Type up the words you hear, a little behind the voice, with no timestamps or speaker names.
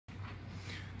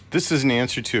This is an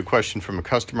answer to a question from a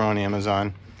customer on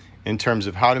Amazon in terms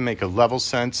of how to make a level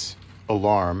sense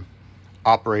alarm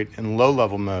operate in low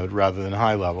level mode rather than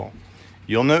high level.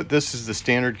 You'll note this is the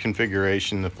standard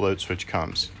configuration the float switch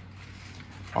comes.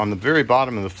 On the very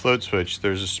bottom of the float switch,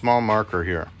 there's a small marker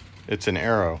here. It's an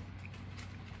arrow.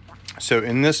 So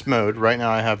in this mode, right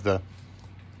now I have the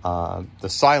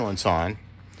silence on.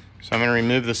 So I'm going to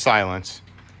remove the silence,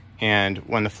 and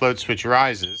when the float switch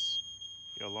rises,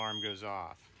 the alarm goes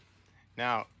off.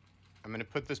 Now, I'm going to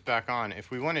put this back on. If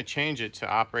we want to change it to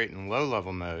operate in low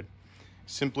level mode,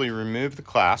 simply remove the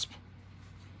clasp,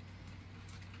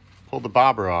 pull the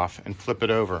bobber off, and flip it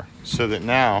over so that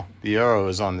now the arrow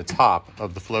is on the top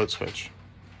of the float switch.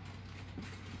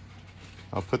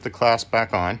 I'll put the clasp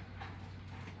back on.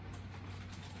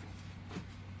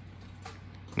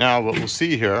 Now what we'll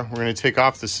see here, we're going to take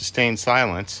off the sustained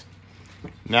silence.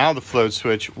 Now the float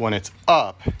switch, when it's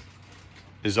up,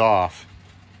 is off.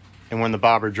 And when the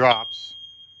bobber drops,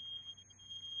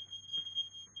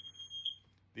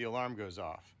 the alarm goes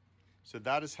off. So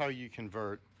that is how you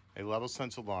convert a level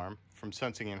sense alarm from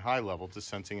sensing in high level to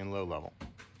sensing in low level.